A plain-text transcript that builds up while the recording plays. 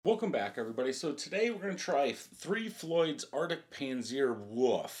Welcome back, everybody. So today we're going to try three Floyds Arctic Panzer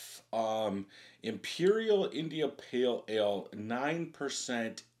Wolf, Imperial India Pale Ale,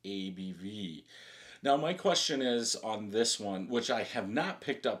 9% ABV. Now, my question is on this one, which I have not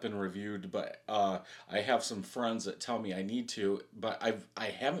picked up and reviewed, but I have some friends that tell me I need to, but I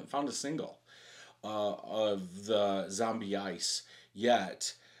haven't found a single of the Zombie Ice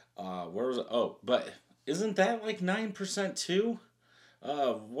yet. Where was it? Oh, but isn't that like 9% too?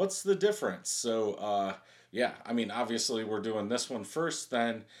 What's the difference? Yeah, I mean, obviously we're doing this one first.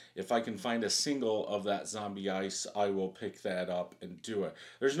 Then, if I can find a single of that Zombie Ice, I will pick that up and do it.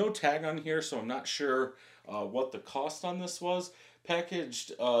 There's no tag on here, so I'm not sure what the cost on this was.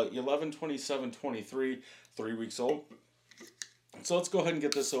 Packaged 11/27/23, 3 weeks old. So let's go ahead and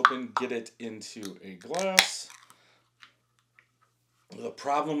get this open, get it into a glass. The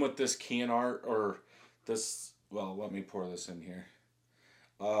problem with this can art, or this, well, let me pour this in here.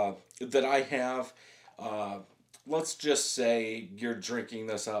 That I have. Let's just say you're drinking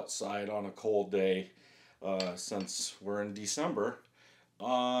this outside on a cold day, since we're in December.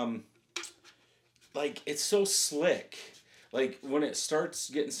 Um, like, it's so slick. Like, when it starts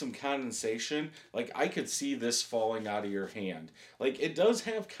getting some condensation, like, I could see this falling out of your hand. Like, it does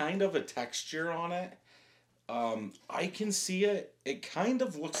have kind of a texture on it. I can see it. It kind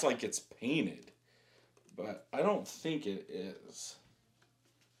of looks like it's painted, but I don't think it is.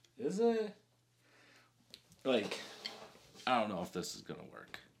 Is it? Like, I don't know if this is going to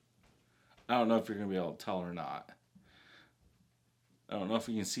work. I don't know if you're going to be able to tell or not. I don't know if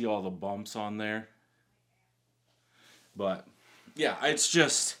you can see all the bumps on there. But, yeah, it's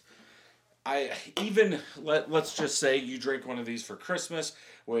just, let's just say you drink one of these for Christmas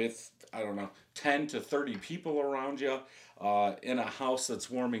with, I don't know, 10 to 30 people around you, in a house that's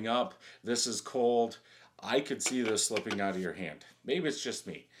warming up. This is cold. I could see this slipping out of your hand. Maybe it's just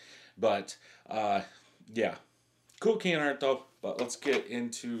me. But, yeah. Cool can art, though. But let's get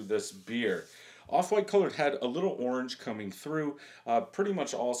into this beer. Off-white colored head, a little orange coming through. Pretty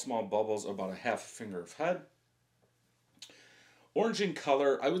much all small bubbles, about a half a finger of head. Orange in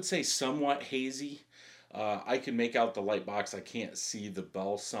color, I would say somewhat hazy. I can make out the light box. I can't see the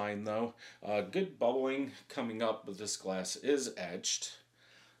bell sign, though. Good bubbling coming up, but this glass is edged.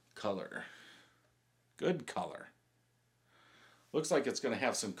 Color. Good color. Looks like it's going to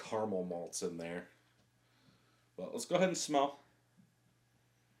have some caramel malts in there. But let's go ahead and smell.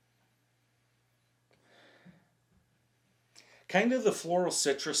 Kind of the floral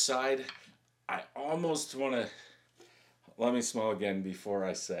citrus side. I almost want to... Let me smell again before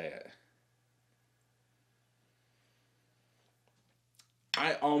I say it.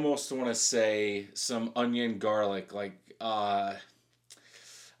 I almost want to say some onion garlic, like, I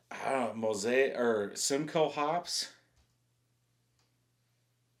don't know, Mosaic or Simcoe hops.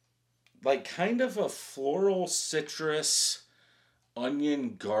 Like, kind of a floral citrus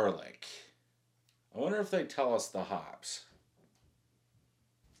onion garlic. I wonder if they tell us the hops.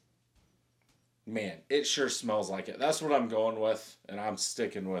 Man, it sure smells like it. That's what I'm going with, and I'm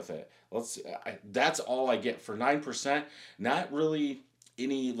sticking with it. That's all I get for 9%. Not really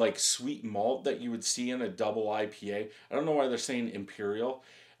any like sweet malt that you would see in a double IPA. I don't know why they're saying Imperial.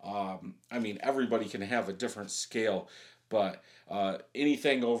 I mean, everybody can have a different scale, but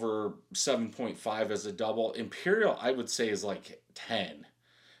anything over 7.5 as a double. Imperial, I would say, is like 10%,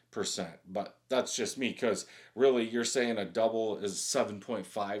 but that's just me, because really you're saying a double is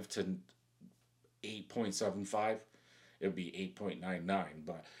 7.5 to 8.75. It would be 8.99,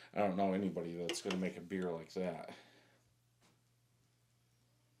 but I don't know anybody that's going to make a beer like that.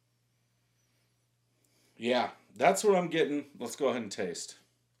 Yeah, that's what I'm getting. Let's go ahead and taste.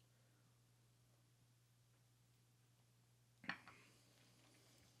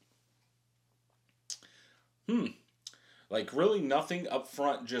 Like, really nothing up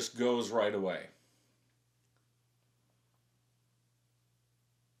front, just goes right away.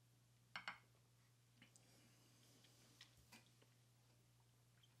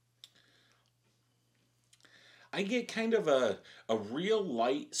 I get kind of a real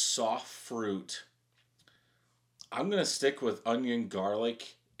light, soft fruit. I'm going to stick with onion,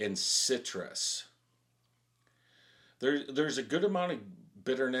 garlic, and citrus. There's a good amount of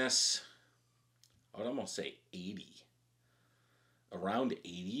bitterness. I would almost say 80. Around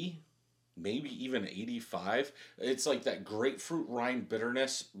 80, maybe even 85. It's like that grapefruit rind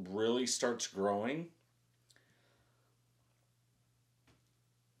bitterness really starts growing.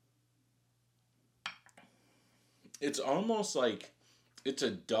 It's almost like it's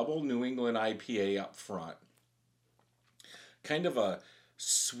a double New England IPA up front. Kind of a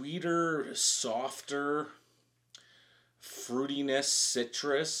sweeter, softer fruitiness,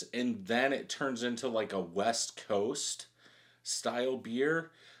 citrus, and then it turns into like a West Coast style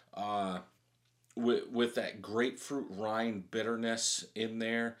beer. Uh, with that grapefruit rind bitterness in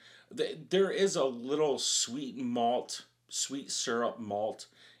there. There is a little sweet malt, sweet syrup malt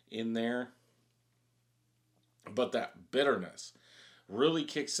in there, but that bitterness really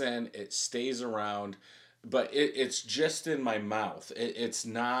kicks in. It stays around, but it's just in my mouth. It's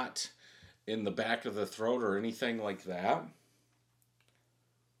not in the back of the throat or anything like that.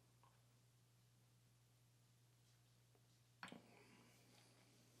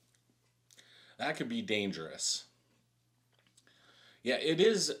 That could be dangerous. Yeah, it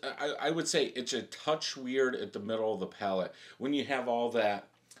is. I would say it's a touch weird at the middle of the palate when you have all that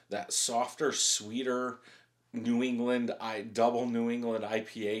softer, sweeter double New England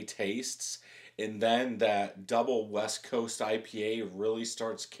IPA tastes, and then that double West Coast IPA really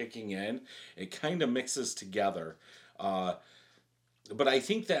starts kicking in. It kind of mixes together. Uh, but I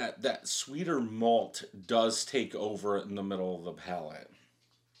think that sweeter malt does take over in the middle of the palate.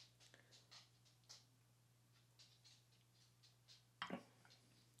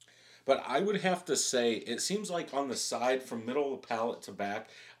 But I would have to say, it seems like on the side from middle of the palate to back,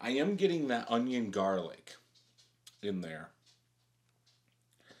 I am getting that onion garlic in there.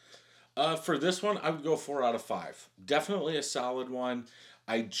 For this one, I would go 4 out of 5. Definitely a solid one.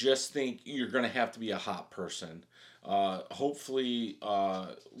 I just think you're going to have to be a hot person. Hopefully,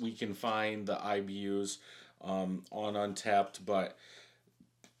 we can find the IBUs on Untapped, but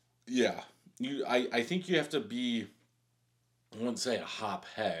yeah, I think you have to be, I wouldn't say a hop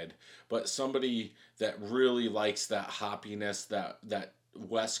head, but somebody that really likes that hoppiness, that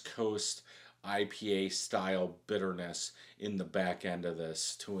West Coast IPA style bitterness in the back end of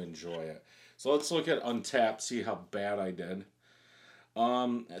this to enjoy it. So let's look at Untapped, see how bad I did.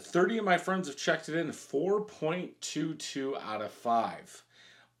 30 of my friends have checked it in, 4.22 out of 5.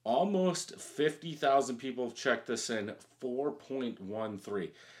 Almost 50,000 people have checked this in,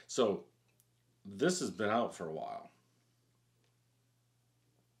 4.13. So this has been out for a while.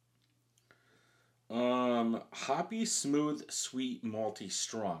 Hoppy, smooth, sweet, malty,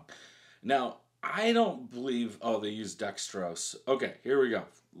 strong. Now, I don't believe. Oh, they use dextrose. Okay, here we go.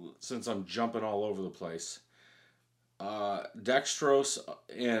 Since I'm jumping all over the place, dextrose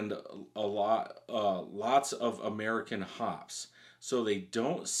and lots of American hops. So they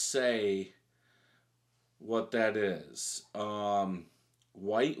don't say what that is.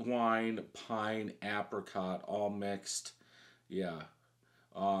 White wine, pine, apricot, all mixed. Yeah.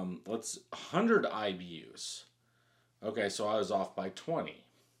 Let's 100 IBUs. Okay, so I was off by 20.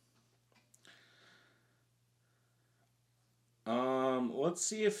 Let's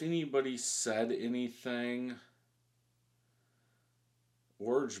see if anybody said anything.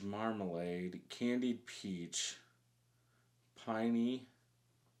 Orange marmalade, candied peach, piney.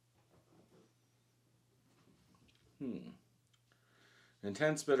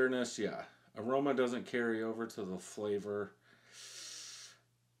 Intense bitterness, yeah. Aroma doesn't carry over to the flavor.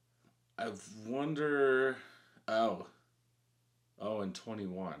 I wonder. And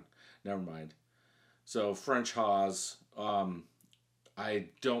 21. Never mind. So French Haas. I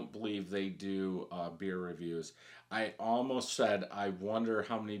don't believe they do beer reviews. I almost said I wonder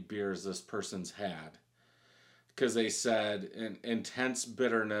how many beers this person's had, because they said intense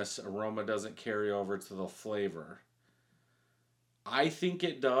bitterness, aroma doesn't carry over to the flavor. I think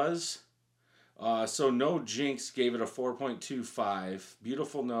it does. So No Jinx gave it a 4.25.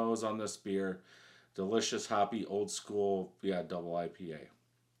 Beautiful nose on this beer. Delicious, hoppy, old school, double IPA.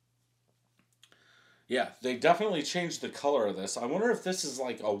 Yeah, they definitely changed the color of this. I wonder if this is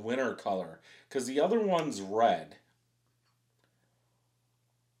like a winter color, because the other one's red.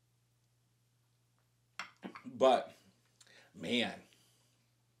 But, man.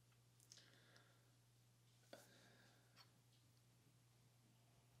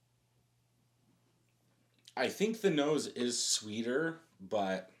 I think the nose is sweeter,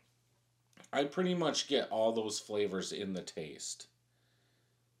 but I pretty much get all those flavors in the taste.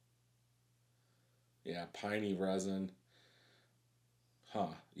 Yeah, piney resin.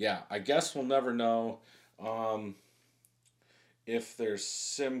 Huh. Yeah, I guess we'll never know if there's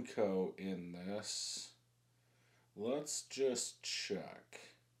Simcoe in this. Let's just check.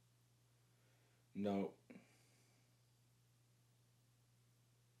 Nope.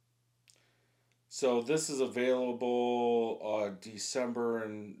 So this is available December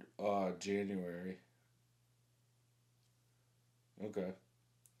and January. Okay.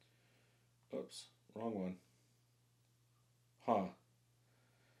 Oops, wrong one. Huh.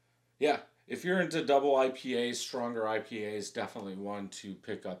 Yeah, if you're into double IPAs, stronger IPAs, definitely one to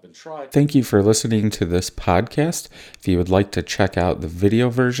pick up and try. Thank you for listening to this podcast. If you would like to check out the video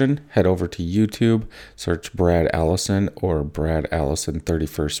version, head over to YouTube, search Brad Allison or Brad Allison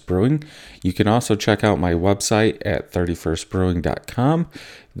 31st Brewing. You can also check out my website at 31stbrewing.com.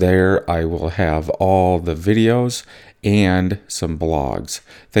 There I will have all the videos and some blogs.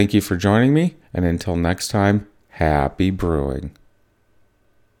 Thank you for joining me, and until next time, happy brewing.